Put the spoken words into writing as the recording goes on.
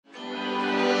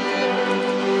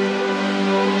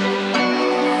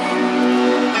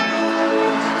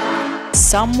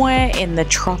Somewhere in the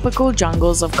tropical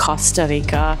jungles of Costa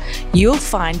Rica, you'll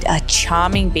find a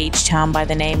charming beach town by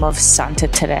the name of Santa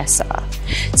Teresa.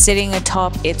 Sitting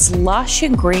atop its lush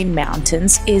and green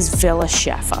mountains is Villa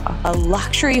Shefa, a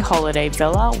luxury holiday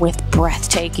villa with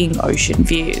breathtaking ocean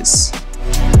views.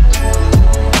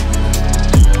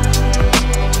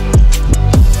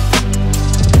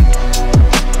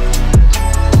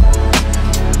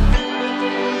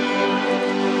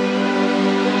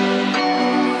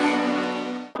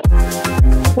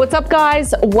 What's up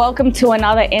guys, welcome to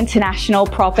another international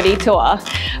property tour.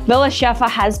 Villa Shefa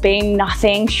has been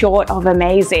nothing short of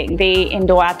amazing. The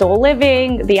indoor-outdoor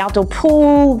living, the outdoor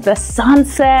pool, the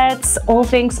sunsets, all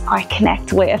things I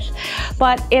connect with.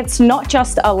 But it's not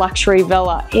just a luxury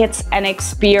villa, it's an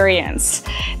experience.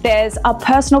 There's a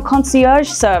personal concierge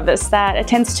service that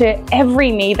attends to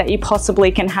every need that you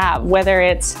possibly can have, whether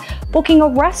it's booking a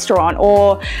restaurant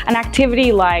or an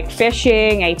activity like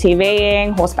fishing,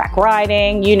 ATVing, horseback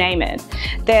riding, you name it.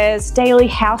 There's daily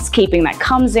housekeeping that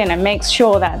comes in and makes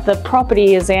sure that the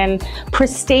property is in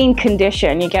pristine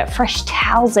condition. You get fresh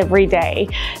towels every day.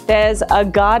 There's a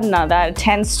gardener that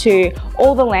attends to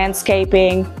all the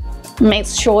landscaping,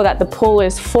 makes sure that the pool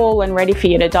is full and ready for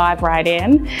you to dive right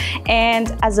in.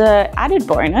 And as an added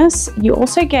bonus, you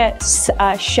also get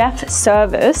a chef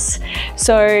service.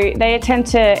 So they attend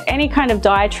to any kind of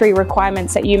dietary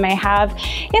requirements that you may have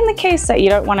in the case that you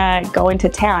don't want to go into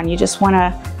town. You just want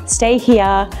to stay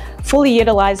here, fully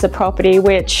utilize the property,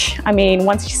 which, I mean,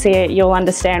 once you see it, you'll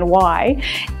understand why,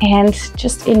 and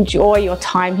just enjoy your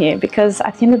time here, because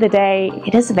at the end of the day,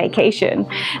 it is a vacation.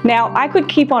 Now, I could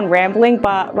keep on rambling,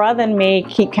 but rather than me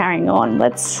keep carrying on,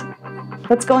 let's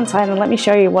go inside and let me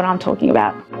show you what I'm talking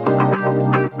about.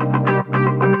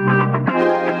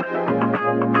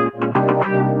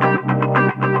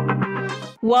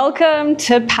 Welcome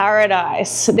to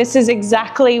paradise. This is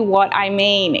exactly what I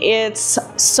mean. It's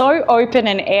so open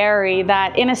and airy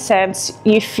that in a sense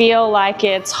you feel like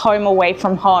it's home away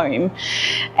from home.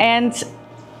 And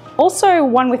also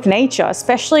one with nature,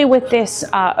 especially with this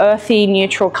earthy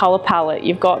neutral color palette.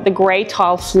 You've got the gray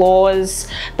tile floors,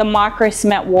 the micro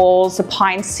cement walls, the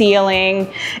pine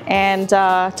ceiling, and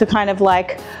to kind of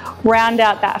like round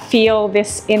out that feel,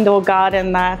 this indoor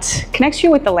garden that connects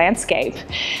you with the landscape.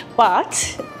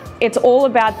 But it's all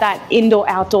about that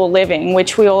indoor-outdoor living,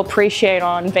 which we all appreciate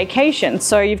on vacation.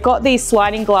 So you've got these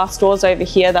sliding glass doors over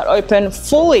here that open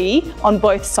fully on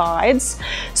both sides.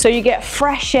 So you get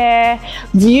fresh air,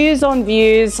 views on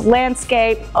views,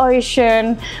 landscape,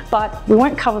 ocean, but we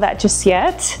won't cover that just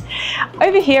yet.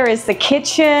 Over here is the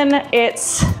kitchen.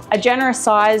 It's a generous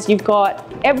size. You've got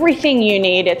everything you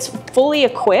need. It's fully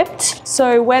equipped.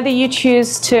 So whether you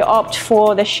choose to opt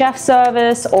for the chef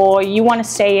service or you want to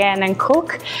stay in and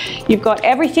cook, you've got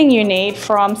everything you need,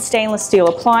 from stainless steel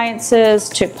appliances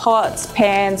to pots,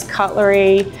 pans,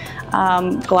 cutlery,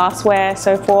 glassware,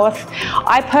 so forth.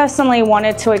 I personally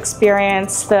wanted to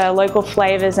experience the local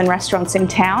flavors and restaurants in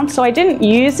town, so I didn't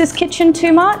use this kitchen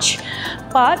too much,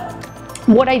 but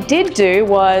what I did do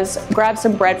was grab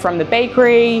some bread from the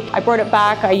bakery. I brought it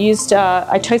back.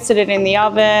 I toasted it in the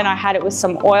oven. I had it with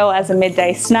some oil as a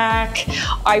midday snack.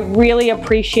 I really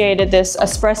appreciated this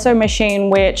espresso machine,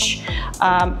 which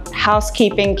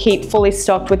housekeeping keep fully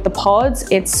stocked with the pods.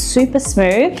 It's super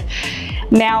smooth.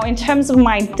 Now, in terms of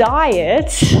my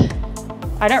diet,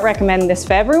 I don't recommend this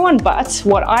for everyone, but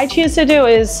what I choose to do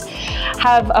is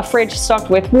have a fridge stocked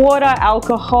with water,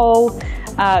 alcohol,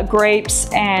 grapes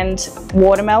and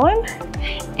watermelon.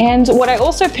 And what I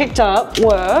also picked up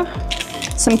were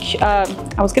some,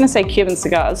 I was gonna say Cuban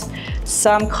cigars,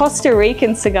 some Costa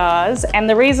Rican cigars. And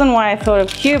the reason why I thought of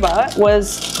Cuba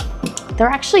was they're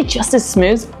actually just as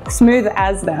smooth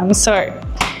as them. So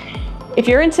if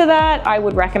you're into that, I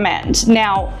would recommend.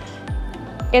 Now,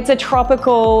 it's a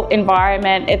tropical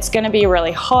environment. It's gonna be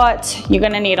really hot. You're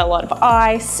gonna need a lot of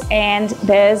ice, and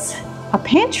there's a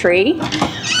pantry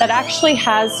that actually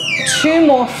has 2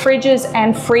 more fridges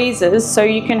and freezers, so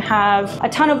you can have a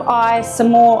ton of ice, some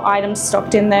more items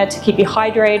stocked in there to keep you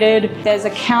hydrated. There's a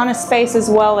counter space as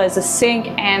well as a sink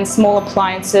and small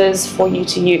appliances for you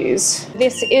to use.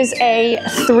 This is a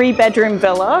 3-bedroom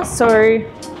villa, so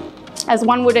as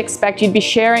one would expect, you'd be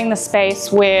sharing the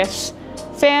space with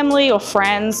family or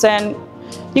friends, and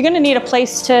you're gonna need a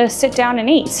place to sit down and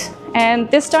eat.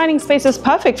 And this dining space is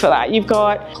perfect for that. You've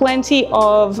got plenty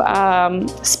of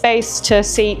space to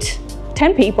seat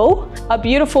 10 people. A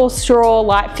beautiful straw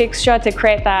light fixture to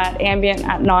create that ambient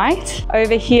at night.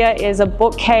 Over here is a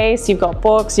bookcase. You've got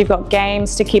books, you've got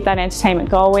games to keep that entertainment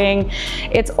going.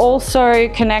 It's also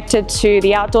connected to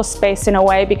the outdoor space in a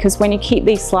way, because when you keep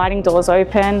these sliding doors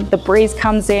open, the breeze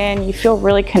comes in, you feel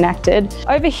really connected.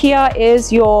 Over here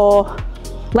is your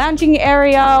lounging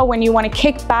area when you want to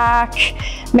kick back,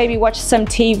 maybe watch some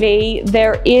TV.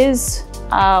 There is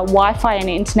Wi-Fi and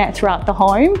internet throughout the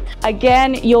home.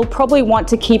 Again, you'll probably want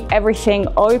to keep everything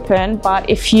open, but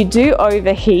if you do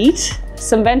overheat,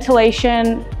 some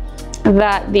ventilation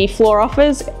that the floor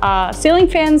offers are ceiling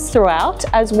fans throughout,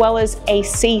 as well as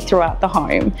AC throughout the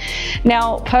home.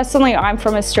 Now, personally, I'm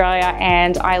from Australia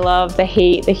and I love the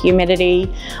heat, the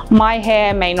humidity. My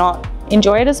hair may not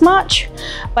enjoy it as much,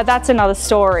 but that's another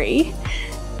story.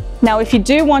 Now, if you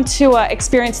do want to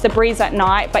experience the breeze at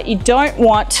night, but you don't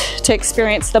want to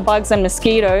experience the bugs and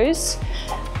mosquitoes,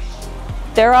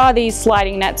 there are these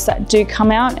sliding nets that do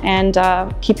come out and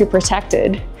keep you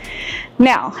protected.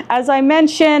 Now, as I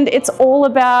mentioned, it's all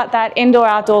about that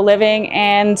indoor-outdoor living,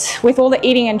 and with all the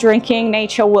eating and drinking,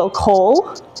 nature will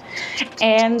call.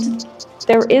 And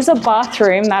there is a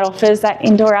bathroom that offers that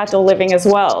indoor-outdoor living as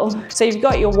well. So you've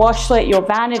got your washlet, your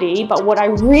vanity, but what I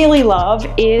really love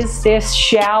is this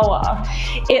shower.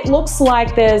 It looks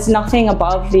like there's nothing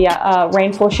above the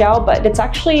rainfall shower, but it's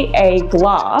actually a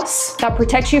glass that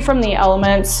protects you from the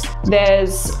elements.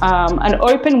 There's an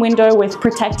open window with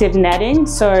protective netting,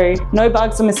 so no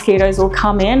bugs or mosquitoes will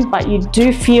come in, but you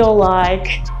do feel like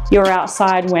you're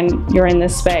outside when you're in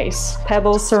this space.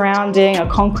 Pebbles surrounding a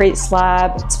concrete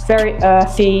slab. It's very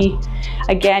earthy.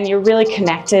 Again, you're really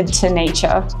connected to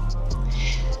nature.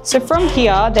 So from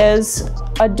here, there's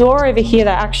a door over here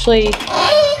that actually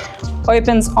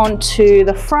opens onto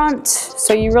the front.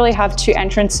 So you really have two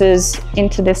entrances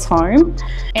into this home.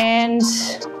 And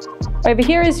over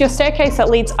here is your staircase that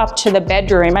leads up to the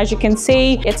bedroom. As you can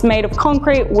see, it's made of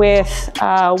concrete with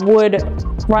wood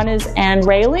runners and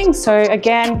railing. So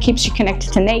again, keeps you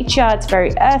connected to nature. It's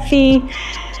very earthy.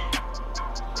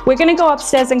 We're gonna go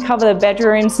upstairs and cover the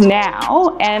bedrooms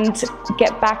now and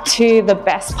get back to the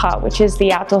best part, which is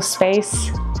the outdoor space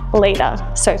later.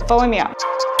 So follow me up.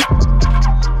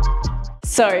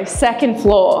 So second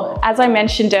floor, as I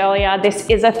mentioned earlier, this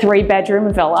is a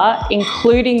 3-bedroom villa,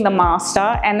 including the master,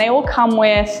 and they all come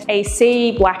with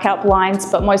AC, blackout blinds,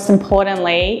 but most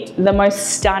importantly, the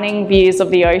most stunning views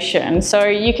of the ocean. So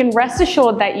you can rest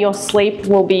assured that your sleep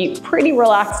will be pretty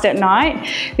relaxed at night.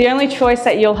 The only choice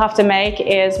that you'll have to make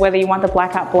is whether you want the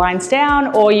blackout blinds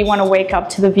down or you want to wake up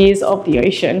to the views of the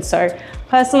ocean. So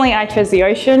personally, I chose the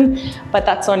ocean, but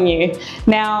that's on you.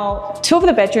 Now, 2 of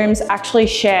the bedrooms actually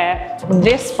share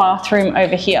this bathroom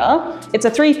over here. It's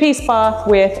a 3-piece bath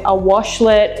with a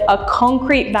washlet, a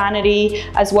concrete vanity,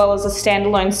 as well as a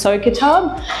standalone soaker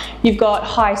tub. You've got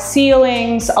high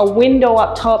ceilings, a window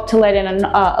up top to let in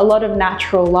a lot of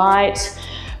natural light,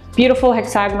 beautiful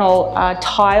hexagonal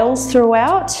tiles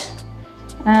throughout.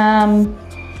 And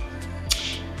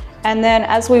then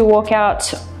as we walk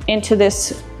out into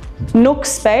this nook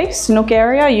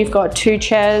area, you've got 2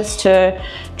 chairs to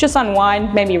just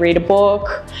unwind, maybe read a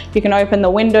book. You can open the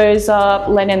windows up,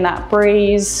 let in that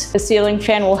breeze. The ceiling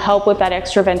fan will help with that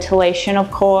extra ventilation, of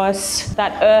course.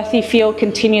 That earthy feel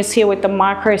continues here with the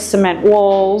micro cement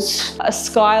walls. A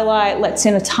skylight lets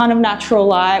in a ton of natural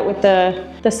light with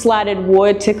the slatted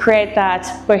wood to create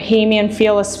that bohemian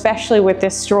feel, especially with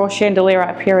this straw chandelier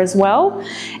up here as well.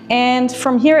 And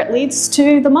from here it leads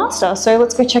to the master, so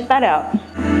let's go check that out.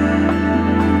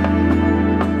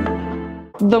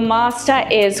 The master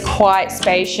is quite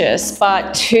spacious,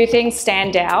 but 2 things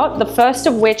stand out. The first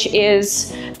of which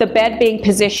is the bed being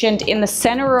positioned in the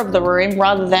center of the room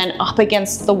rather than up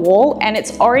against the wall, and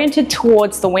it's oriented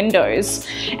towards the windows.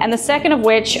 And the second of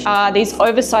which are these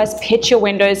oversized picture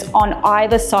windows on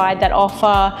either side that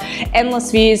offer endless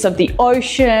views of the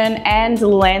ocean and the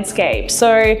landscape.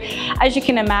 So as you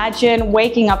can imagine,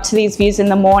 waking up to these views in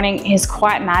the morning is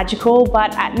quite magical,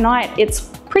 but at night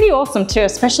it's pretty awesome too,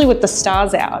 especially with the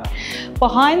stars out.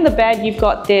 Behind the bed, you've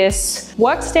got this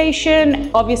workstation.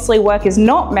 Obviously, work is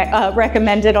not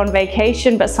recommended on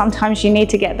vacation, but sometimes you need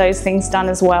to get those things done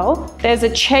as well. There's a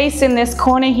chase in this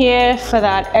corner here for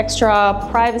that extra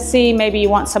privacy. Maybe you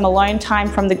want some alone time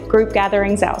from the group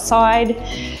gatherings outside.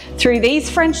 Through these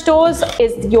French doors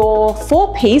is your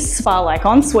 4-piece spa-like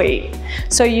ensuite.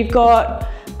 So you've got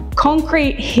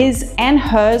concrete his and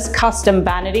hers custom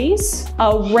vanities,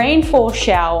 a rainfall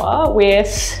shower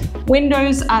with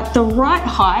windows at the right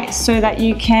height so that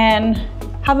you can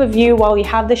have a view while you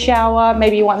have the shower.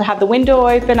 Maybe you want to have the window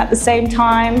open at the same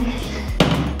time.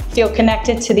 feel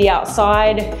connected to the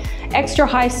outside. Extra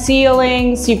high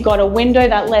ceilings, you've got a window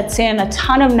that lets in a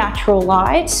ton of natural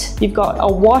light, you've got a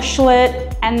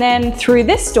washlet, and then through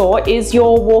this door is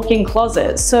your walk-in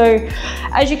closet. So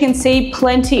as you can see,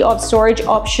 plenty of storage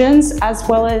options as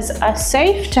well as a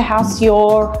safe to house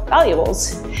your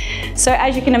valuables. So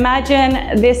as you can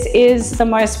imagine, this is the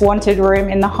most wanted room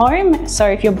in the home. So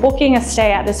if you're booking a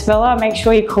stay at this villa, make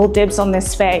sure you call dibs on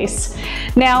this space.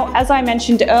 Now, as I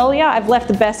mentioned earlier, I've left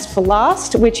the best for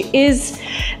last, which is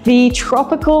the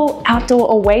tropical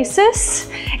outdoor oasis,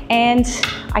 and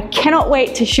I cannot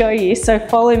wait to show you, so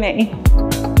follow me.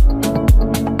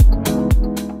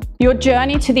 Your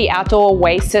journey to the outdoor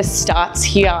oasis starts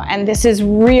here, and this is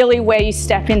really where you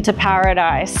step into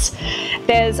paradise.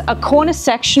 There's a corner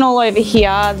sectional over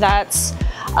here that's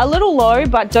a little low,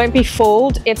 but don't be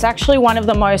fooled. It's actually one of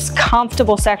the most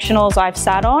comfortable sectionals I've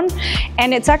sat on,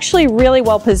 and it's actually really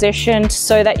well positioned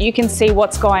so that you can see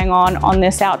what's going on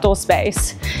this outdoor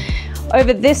space.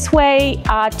 Over this way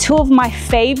are two of my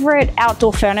favorite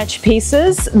outdoor furniture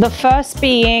pieces. The first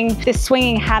being this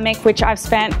swinging hammock, which I've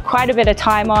spent quite a bit of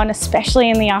time on, especially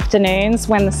in the afternoons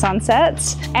when the sun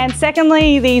sets. And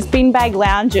secondly, these beanbag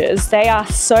lounges. They are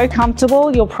so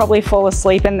comfortable, you'll probably fall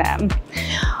asleep in them.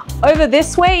 Over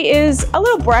this way is a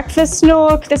little breakfast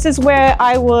nook. This is where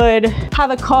I would have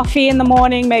a coffee in the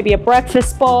morning, maybe a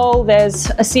breakfast bowl.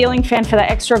 There's a ceiling fan for the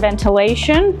extra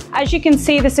ventilation. As you can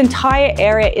see, this entire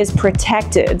area is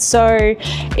protected. So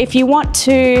if you want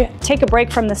to take a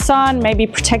break from the sun, maybe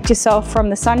protect yourself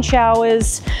from the sun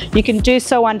showers, you can do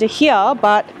so under here,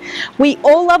 but we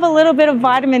all love a little bit of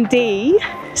vitamin D.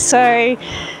 So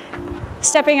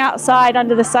stepping outside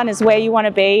under the sun is where you want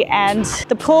to be, and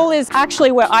the pool is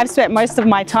actually where I've spent most of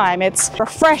my time. It's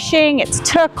refreshing, it's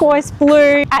turquoise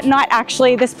blue. At night,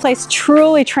 actually, this place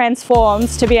truly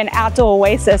transforms to be an outdoor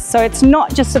oasis, so it's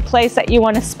not just a place that you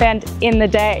want to spend in the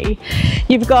day.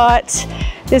 You've got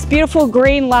this beautiful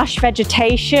green lush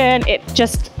vegetation. It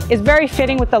just is very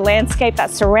fitting with the landscape that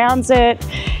surrounds it.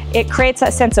 It creates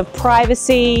that sense of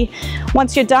privacy.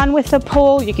 Once you're done with the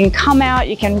pool, you can come out,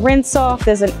 you can rinse off.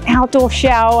 There's an outdoor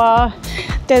shower.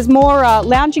 There's more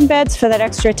lounging beds for that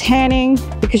extra tanning,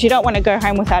 because you don't want to go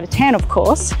home without a tan, of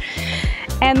course.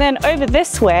 And then over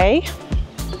this way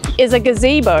is a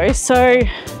gazebo. So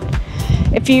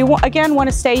if you, again, want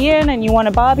to stay in and you want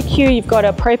a barbecue, you've got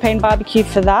a propane barbecue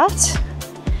for that.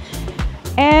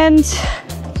 And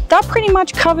that pretty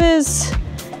much covers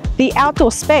the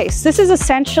outdoor space. This is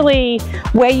essentially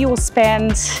where you will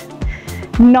spend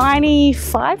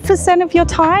 95% of your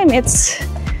time. It's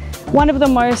one of the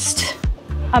most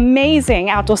amazing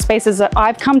outdoor spaces that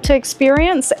I've come to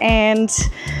experience, and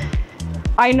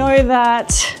I know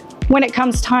that when it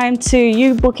comes time to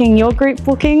you booking your group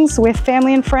bookings with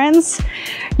family and friends,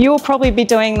 you'll probably be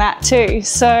doing that too.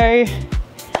 So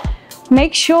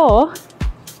make sure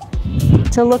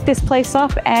to look this place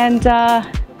up and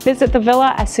visit the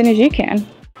villa as soon as you can.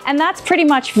 And that's pretty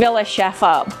much Villa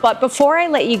Shefa. But before I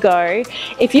let you go,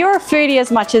 if you're a foodie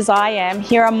as much as I am,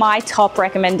 here are my top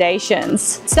recommendations.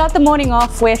 Start the morning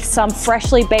off with some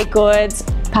freshly baked goods,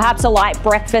 perhaps a light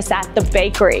breakfast at the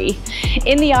bakery.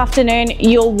 In the afternoon,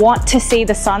 you'll want to see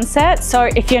the sunset. So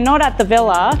if you're not at the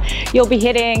villa, you'll be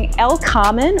hitting El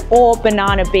Carmen or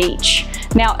Banana Beach.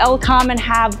 Now, El Carmen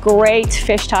have great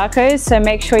fish tacos, so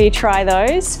make sure you try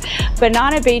those.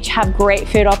 Banana Beach have great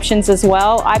food options as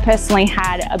well. I personally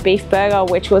had a beef burger,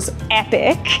 which was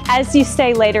epic. As you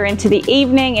stay later into the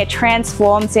evening, it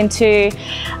transforms into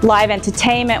live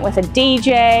entertainment with a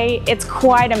DJ. It's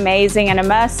quite amazing and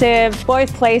immersive.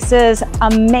 Both places,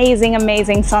 amazing,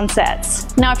 amazing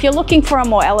sunsets. Now, if you're looking for a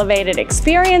more elevated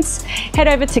experience, head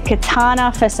over to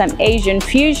Katana for some Asian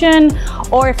fusion,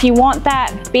 or if you want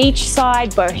that beachside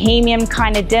bohemian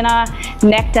kind of dinner,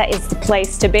 Nectar is the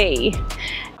place to be.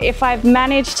 If I've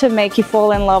managed to make you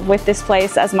fall in love with this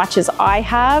place as much as I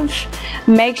have,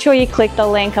 make sure you click the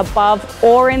link above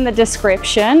or in the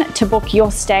description to book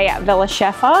your stay at Villa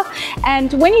Shefa.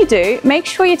 And when you do, make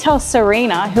sure you tell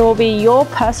Serena, who will be your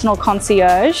personal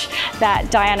concierge, that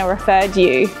Diana referred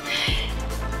you.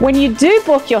 When you do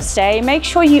book your stay, make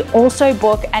sure you also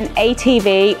book an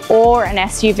ATV or an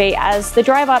SUV, as the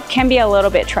drive up can be a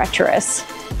little bit treacherous.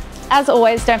 As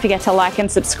always, don't forget to like and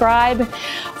subscribe,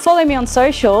 follow me on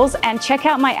socials, and check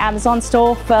out my Amazon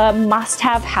store for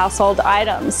must-have household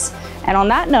items. And on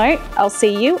that note, I'll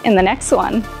see you in the next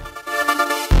one.